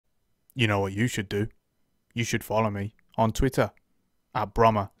You know what you should do? You should follow me on Twitter at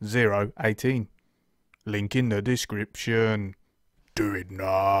Brommer018. Link in the description. Do it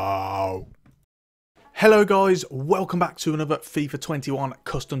now. Hello guys, welcome back to another FIFA 21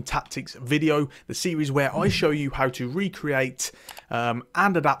 custom tactics video, the series where I show you how to recreate and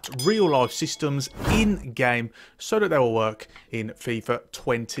adapt real life systems in game so that they will work in FIFA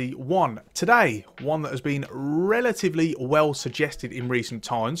 21. Today, one that has been relatively well suggested in recent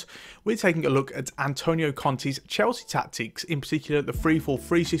times, we're taking a look at Antonio Conte's Chelsea tactics, in particular the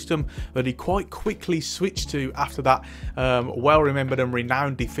 3-4-3 system that he quite quickly switched to after that well remembered and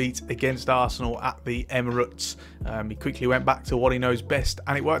renowned defeat against Arsenal at the Emirates. He quickly went back to what he knows best,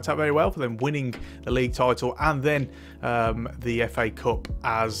 and it worked out very well for them, winning the league title and then the FA Cup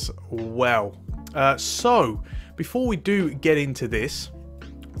as well. So before we do get into this,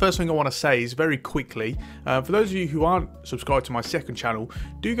 first thing I want to say is very quickly, for those of you who aren't subscribed to my second channel,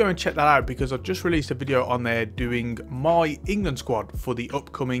 do go and check that out because I've just released a video on there doing my England squad for the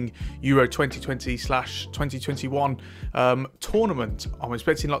upcoming Euro 2020/2021 tournament. I'm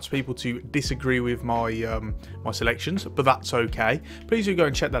expecting lots of people to disagree with my my selections, but that's okay. Please do go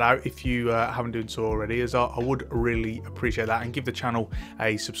and check that out if you haven't done so already, as I would really appreciate that, and give the channel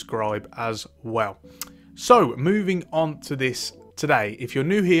a subscribe as well. So moving on to this today, if you're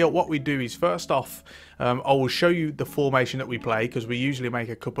new here, what we do is first off, I will show you the formation that we play, because we usually make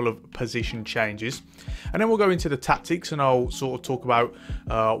a couple of position changes, and then we'll go into the tactics and I'll sort of talk about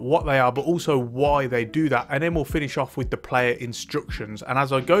what they are, but also why they do that, and then we'll finish off with the player instructions. And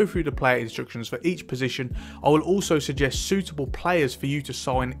as I go through the player instructions for each position, I will also suggest suitable players for you to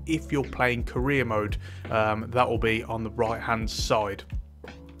sign if you're playing career mode. That will be on the right hand side.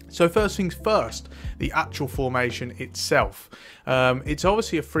 So first things first, the actual formation itself. It's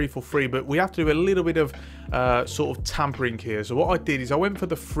obviously a 3-4-3, but we have to do a little bit of sort of tampering here. So what I did is I went for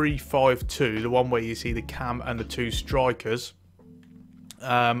the 3-5-2, the one where you see the cam and the two strikers.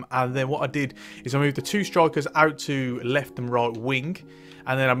 And then what I did is I moved the two strikers out to left and right wing,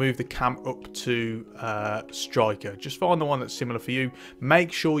 and then I moved the cam up to striker. Just find the one that's similar for you.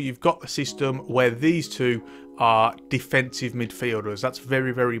 Make sure you've got the system where these two are defensive midfielders. That's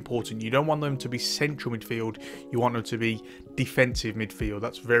very, very important. You don't want them to be central midfield. You want them to be defensive midfield.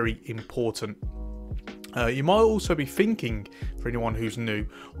 That's very important. You might also be thinking, for anyone who's new,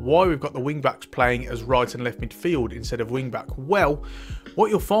 why we've got the wing backs playing as right and left midfield instead of wing back. Well, what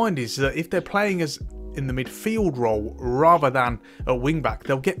you'll find is that if they're playing as in the midfield role rather than a wing back,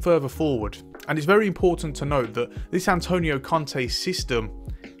 they'll get further forward. And it's very important to note that this Antonio Conte system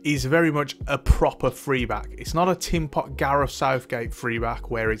is very much a proper free back. It's not a Tim Pot Gareth Southgate free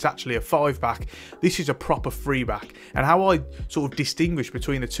back where it's actually a 5-back. This is a proper free back. And how I sort of distinguish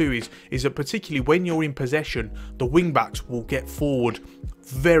between the two is that particularly when you're in possession, the wing backs will get forward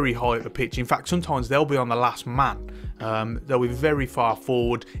very high at the pitch. In fact, sometimes they'll be on the last man. They'll be very far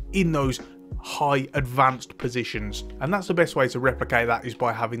forward in those high advanced positions, and that's the best way to replicate that, is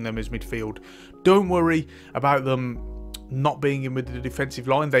by having them as midfield. Don't worry about them not being in with the defensive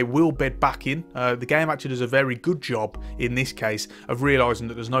line. They will bed back in. The game actually does a very good job in this case of realising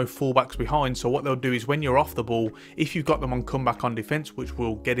that there's no fullbacks behind, so what they'll do is when you're off the ball, if you've got them on comeback on defence, which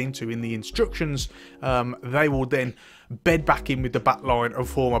we'll get into in the instructions, they will then bed back in with the back line and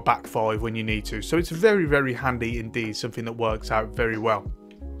form a back five when you need to. So it's very, very handy indeed, something that works out very well.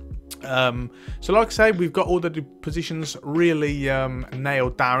 So like I say, we've got all the positions really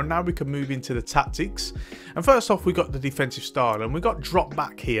nailed down. Now we can move into the tactics, and first off we got the defensive style, and we got drop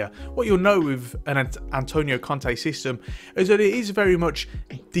back here. What you'll know with an Antonio Conte system is that it is very much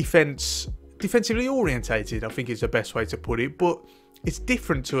defensively orientated, I think is the best way to put it, but it's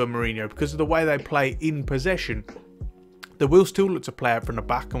different to a Mourinho because of the way they play in possession. They will still look to play out from the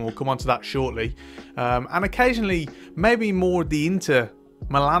back, and we'll come on to that shortly, and occasionally maybe more the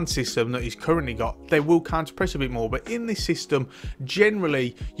Milan system that he's currently got, they will counter press a bit more, but in this system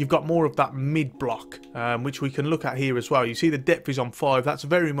generally you've got more of that mid block, which we can look at here as well. You see the depth is on 5, that's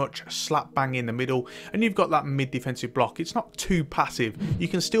very much slap bang in the middle, and you've got that mid defensive block. It's not too passive, you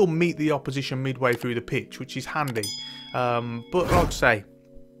can still meet the opposition midway through the pitch, which is handy, but like I say,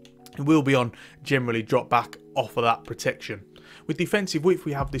 it will be on generally drop back off of that protection. With defensive width,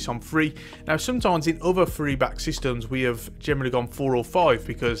 we have this on 3. Now, sometimes in other 3-back systems, we have generally gone 4 or 5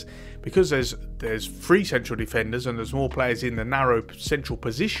 because there's 3 central defenders and there's more players in the narrow central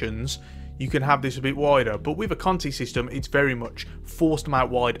positions. You can have this a bit wider, but with a Conte system, it's very much force them out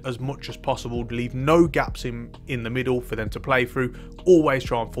wide as much as possible. Leave no gaps in the middle for them to play through. Always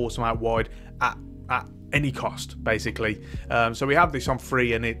try and force them out wide at any cost, basically. So we have this on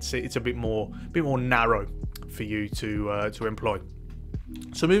 3, and it's a bit more narrow for you to employ.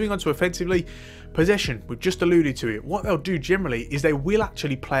 So moving on to offensively, possession, we've just alluded to it. What they'll do generally is they will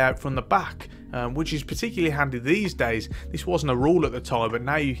actually play out from the back, which is particularly handy these days. This wasn't a rule at the time, but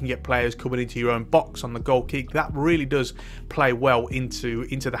now you can get players coming into your own box on the goal kick. That really does play well into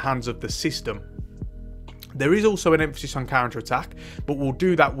the hands of the system. There is also an emphasis on counter-attack, but we'll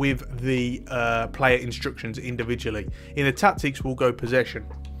do that with the player instructions individually. In the tactics, we'll go possession.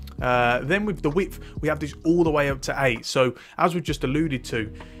 Then with the width, we have this all the way up to 8. So as we've just alluded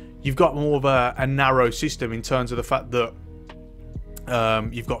to, you've got more of a narrow system in terms of the fact that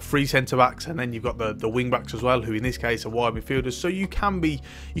you've got 3 centre backs, and then you've got the wing backs as well, who in this case are wide midfielders. So you can be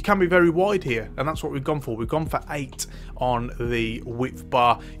very wide here, and that's what we've gone for. We've gone for 8 on the width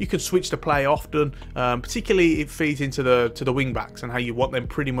bar. You can switch the play often, particularly it feeds into the wing backs and how you want them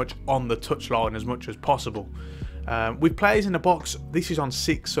pretty much on the touchline as much as possible. With players in the box, this is on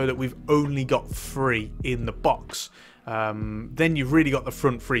 6, so that we've only got 3 in the box. Then you've really got the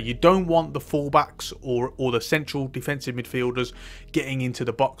front 3. You don't want the fullbacks or the central defensive midfielders getting into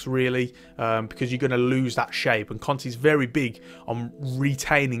the box really, because you're going to lose that shape, and Conte's very big on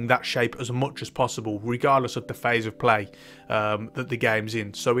retaining that shape as much as possible regardless of the phase of play that the game's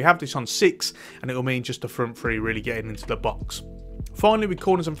in. So we have this on 6, and it will mean just the front 3 really getting into the box. Finally, with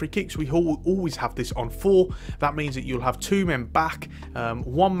corners and free kicks, we always have this on 4. That means that you'll have 2 men back,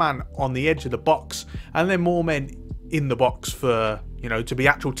 1 man on the edge of the box, and then more men in the box for, you know, to be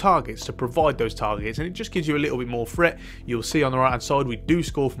actual targets, to provide those targets, and it just gives you a little bit more threat. You'll see on the right hand side we do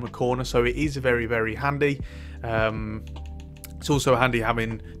score from a corner, so it is very, very handy. It's also handy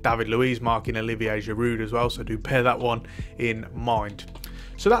having David Luiz marking Olivier Giroud as well, so do bear that one in mind.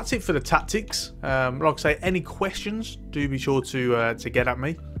 So that's it for the tactics. Like I say, any questions, do be sure to get at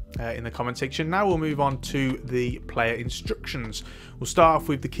me in the comment section. Now we'll move on to the player instructions. We'll start off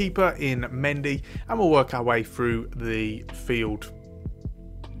with the keeper in Mendy, and we'll work our way through the field.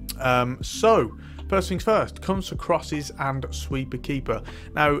 So first things first, comes for crosses and sweeper keeper.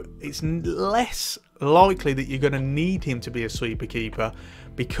 Now it's less likely that you're going to need him to be a sweeper keeper,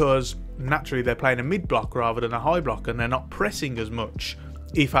 because naturally they're playing a mid block rather than a high block, and they're not pressing as much,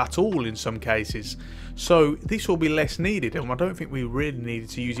 if at all in some cases. So this will be less needed, and I don't think we really needed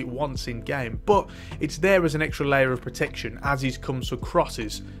to use it once in game, but it's there as an extra layer of protection as he comes for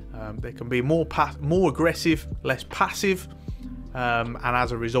crosses. They can be more aggressive, less passive, and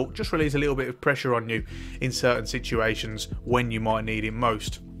as a result just release a little bit of pressure on you in certain situations when you might need it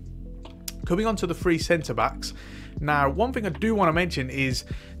most. Coming on to the 3 centre backs. Now, one thing I do want to mention is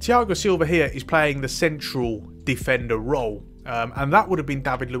Thiago Silva here is playing the central defender role. And that would have been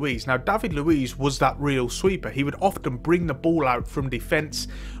David Luiz. Now, David Luiz was that real sweeper. He would often bring the ball out from defence,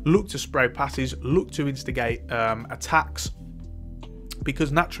 look to spray passes, look to instigate attacks,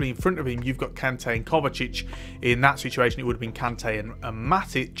 because naturally in front of him you've got Conte and Kovacic. In that situation it would have been Conte and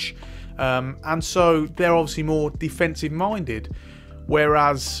Matic, and so they're obviously more defensive minded,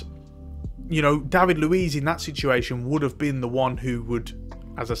 whereas, you know, David Luiz in that situation would have been the one who would,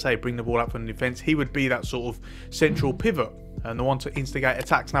 as I say, bring the ball up from the defence. He would be that sort of central pivot and the one to instigate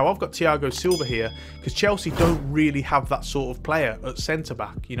attacks. Now, I've got Thiago Silva here because Chelsea don't really have that sort of player at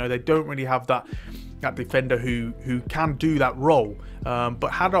centre-back. You know, they don't really have that defender who can do that role. But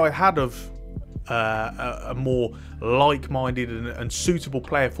had I had a more like-minded and suitable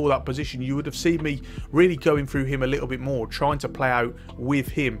player for that position, you would have seen me really going through him a little bit more, trying to play out with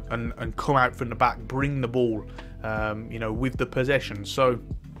him and come out from the back, bring the ball, you know, with the possession. So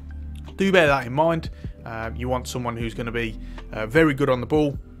do bear that in mind. You want someone who's going to be very good on the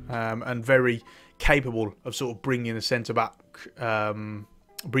ball and very capable of sort of bringing the centre back,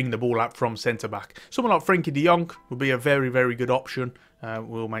 bring the ball out from centre back. Someone like Frenkie de Jong would be a very, very good option.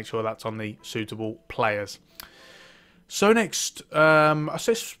 We'll make sure that's on the suitable players. So next, I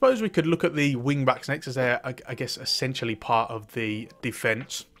suppose we could look at the wing backs next, as they're, I guess, essentially part of the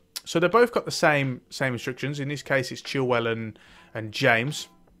defence. So they've both got the same instructions. In this case, it's Chilwell and James.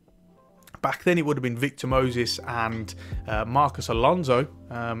 Back then, it would have been Victor Moses and Marcus Alonso,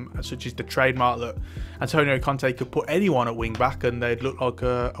 such as the trademark that Antonio Conte could put anyone at wing back and they'd look like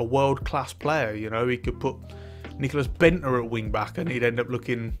a world-class player. You know, he could put Nicholas Bentner at wing back and he'd end up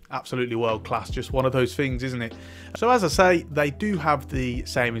looking absolutely world-class. Just one of those things, isn't it? So as I say, they do have the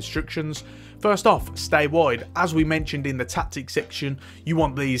same instructions. First off, stay wide. As we mentioned in the tactics section, you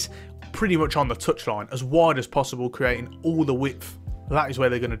want these pretty much on the touchline, as wide as possible, creating all the width. That is where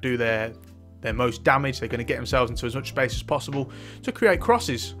they're going to do their most damage. They're going to get themselves into as much space as possible to create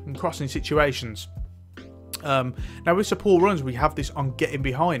crosses and crossing situations. Now with support runs, we have this on getting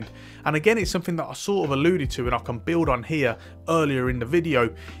behind, and again it's something that I sort of alluded to and I can build on here earlier in the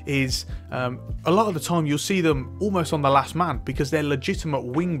video, is a lot of the time you'll see them almost on the last man because they're legitimate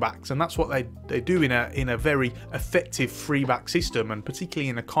wing backs, and that's what they do in a very effective 3-back system, and particularly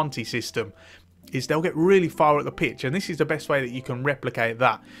in a Conte system, is they'll get really far at the pitch, and this is the best way that you can replicate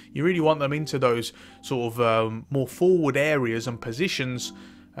that. You really want them into those sort of more forward areas and positions,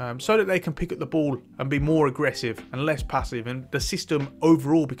 so that they can pick up the ball and be more aggressive and less passive, and the system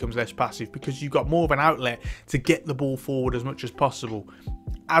overall becomes less passive because you've got more of an outlet to get the ball forward as much as possible.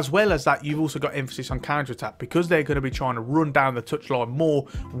 As well as that, you've also got emphasis on counter-attack because they're going to be trying to run down the touchline more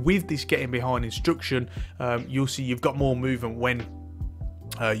with this getting behind instruction. You'll see you've got more movement when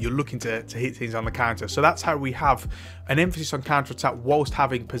you're looking to hit things on the counter. So that's how we have an emphasis on counter-attack whilst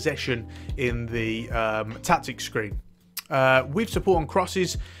having possession in the tactics screen. With support on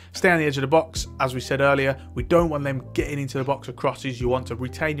crosses, stay on the edge of the box. As we said earlier, we don't want them getting into the box of crosses. You want to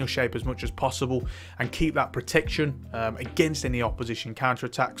retain your shape as much as possible and keep that protection against any opposition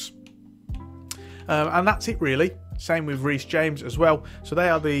counter-attacks. And that's it really. Same with Reece James as well. So they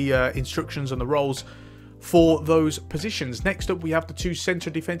are the instructions and the roles for those positions. Next up, we have the 2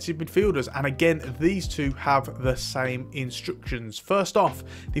 centre defensive midfielders, and again these two have the same instructions. First off,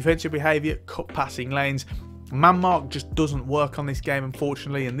 defensive behaviour, cut passing lanes. Man mark just doesn't work on this game,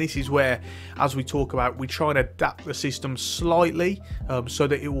 unfortunately, and this is where, as we talk about, we try and adapt the system slightly so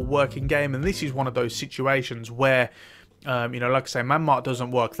that it will work in game. And this is one of those situations where you know, like I say, man mark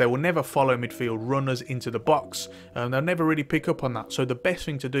doesn't work. They will never follow midfield runners into the box. They'll never really pick up on that. So the best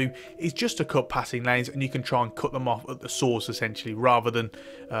thing to do is just to cut passing lanes, and you can try and cut them off at the source essentially, rather than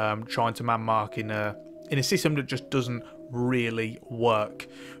trying to man mark in a system that just doesn't really work.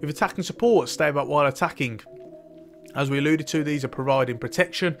 With attacking support, stay back while attacking. As we alluded to, these are providing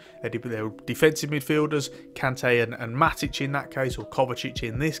protection. They're defensive midfielders, Conte and Matic in that case, or Kovacic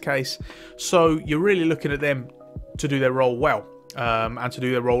in this case. So you're really looking at them to do their role well, and to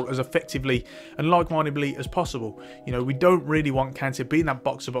do their role as effectively and like-mindedly as possible. You know, we don't really want Conte being that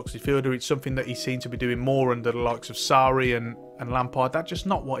box-to-box midfielder. It's something that he seemed to be doing more under the likes of Sarri and Lampard. That's just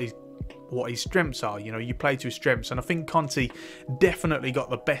not what his strengths are. You know, you play to his strengths, and I think Conte definitely got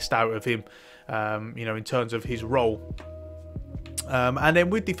the best out of him, you know, in terms of his role. And then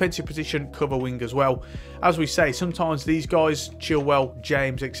with defensive position, cover wing as well. As we say, sometimes these guys, Chilwell,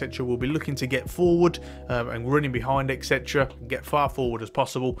 James, etc., will be looking to get forward and running behind, etc., get far forward as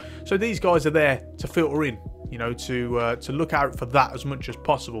possible. So these guys are there to filter in, you know, to look out for that as much as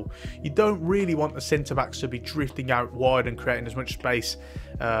possible. You don't really want the centre backs to be drifting out wide and creating as much space,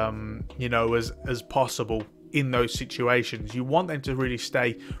 you know, as possible in those situations. You want them to really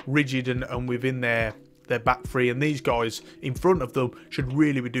stay rigid and within their back three, and these guys in front of them should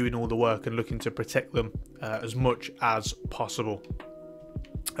really be doing all the work and looking to protect them as much as possible.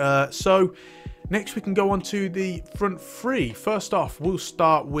 So next we can go on to the front three. First off, we'll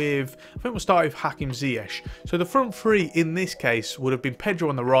start with, I think we'll start with Hakim Ziyech. So the front three in this case would have been Pedro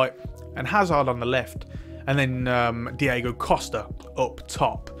on the right and Hazard on the left, and then Diego Costa up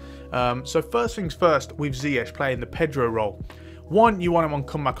top. So first things first, with Ziyech playing the Pedro role. One, you want him on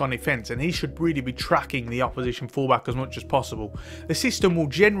comeback on defence, and he should really be tracking the opposition fullback as much as possible. The system will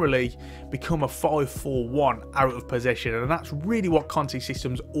generally become a 5-4-1 out of possession, and that's really what Conte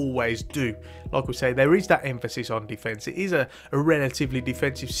systems always do. Like we say, there is that emphasis on defence. It is a relatively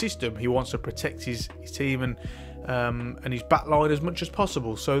defensive system. He wants to protect his team and his back line as much as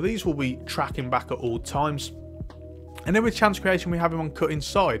possible. So these will be tracking back at all times. And then with chance creation, we have him on cut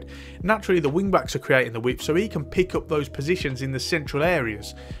inside. Naturally, the wing-backs are creating the width, so he can pick up those positions in the central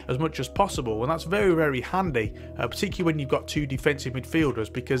areas as much as possible. And that's very, very handy, particularly when you've got two defensive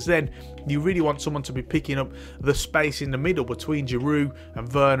midfielders, because then you really want someone to be picking up the space in the middle between Giroud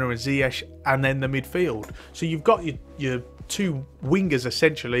and Werner and Ziyech, and then the midfield. So you've got your two wingers,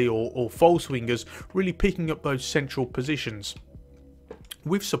 essentially, or false wingers, really picking up those central positions.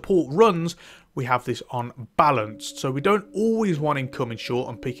 With support runs, we have this on balanced, so we don't always want him coming short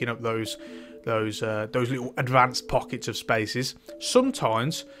and picking up those little advanced pockets of spaces.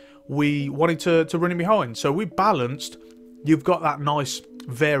 Sometimes we want him to run in behind. So with balanced, you've got that nice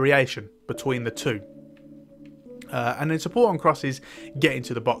variation between the two. And then support on crosses, get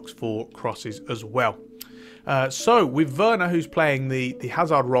into the box for crosses as well. So with Werner, who's playing the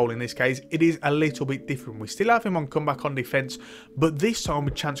Hazard role in this case, it is a little bit different. We still have him on comeback on defence, but this time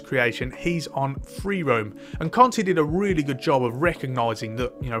with chance creation, he's on free roam. And Conte did a really good job of recognising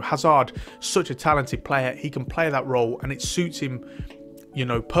that, you know, Hazard, such a talented player, he can play that role and it suits him, you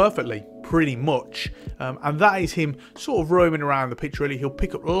know, perfectly, pretty much. And that is him sort of roaming around the pitch, really. He'll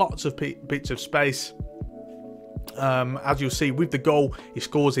pick up lots of bits of space As you'll see with the goal he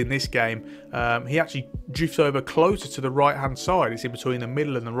scores in this game, he actually drifts over closer to the right hand side. It's in between the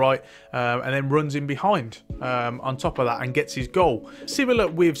middle and the right, and then runs in behind on top of that and gets his goal. Similar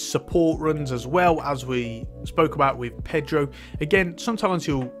with support runs as well, as we spoke about with Pedro. Again, sometimes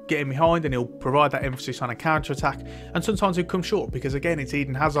he'll get in behind and he'll provide that emphasis on a counter attack, and sometimes he'll come short because again it's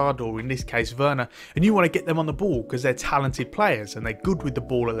Eden Hazard, or in this case Werner, and you want to get them on the ball because they're talented players and they're good with the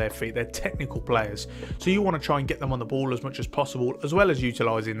ball at their feet. They're technical players, so you want to try and get them on the ball as much as possible, as well as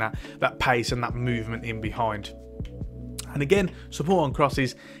utilising that pace and that movement in behind. And again, support on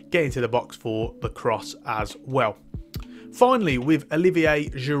crosses, get into the box for the cross as well. Finally, with Olivier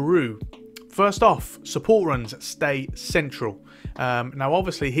Giroud, first off, support runs stay central. Now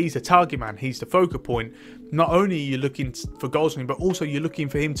obviously he's the target man, he's the focal point. Not only are you looking for goals from him, but also you're looking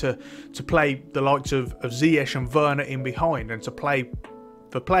for him to play the likes of Ziyech and Werner in behind, and to play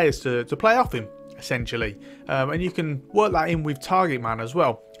for players to play off him, essentially. And you can work that in with target man as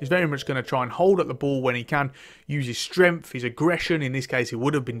well. He's very much going to try and hold up the ball when he can, use his strength, his aggression. In this case, it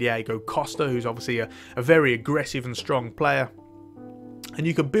would have been Diego Costa, who's obviously a very aggressive and strong player. And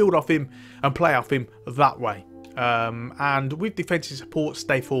you can build off him and play off him that way. And with defensive support,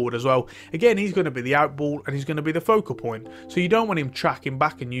 stay forward as well. Again, he's going to be the out ball and he's going to be the focal point. So you don't want him tracking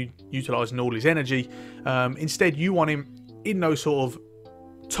back and utilising all his energy. Instead, you want him in those sort of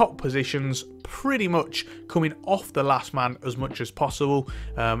top positions, pretty much coming off the last man as much as possible,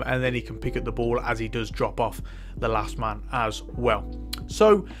 and then he can pick up the ball as he does drop off the last man as well.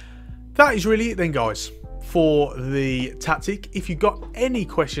 So that is really it then, guys, for the tactic. If you've got any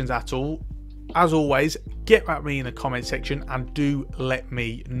questions at all, as always, get at me in the comment section and do let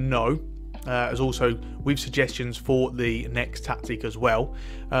me know. As also with suggestions for the next tactic as well.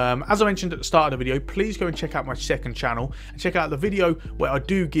 As I mentioned at the start of the video, please go and check out my second channel and check out the video where I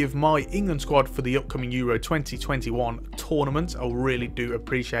do give my England squad for the upcoming Euro 2021 tournament. I really do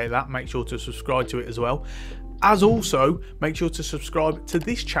appreciate that. Make sure to subscribe to it as well. As also, make sure to subscribe to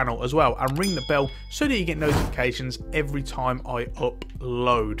this channel as well and ring the bell so that you get notifications every time I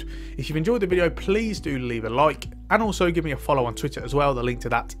upload. If you've enjoyed the video, please do leave a like and also give me a follow on Twitter as well. The link to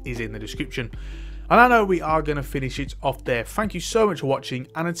that is in the description. And I know we are going to finish it off there. Thank you so much for watching,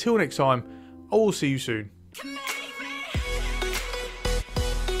 and until next time, I will see you soon.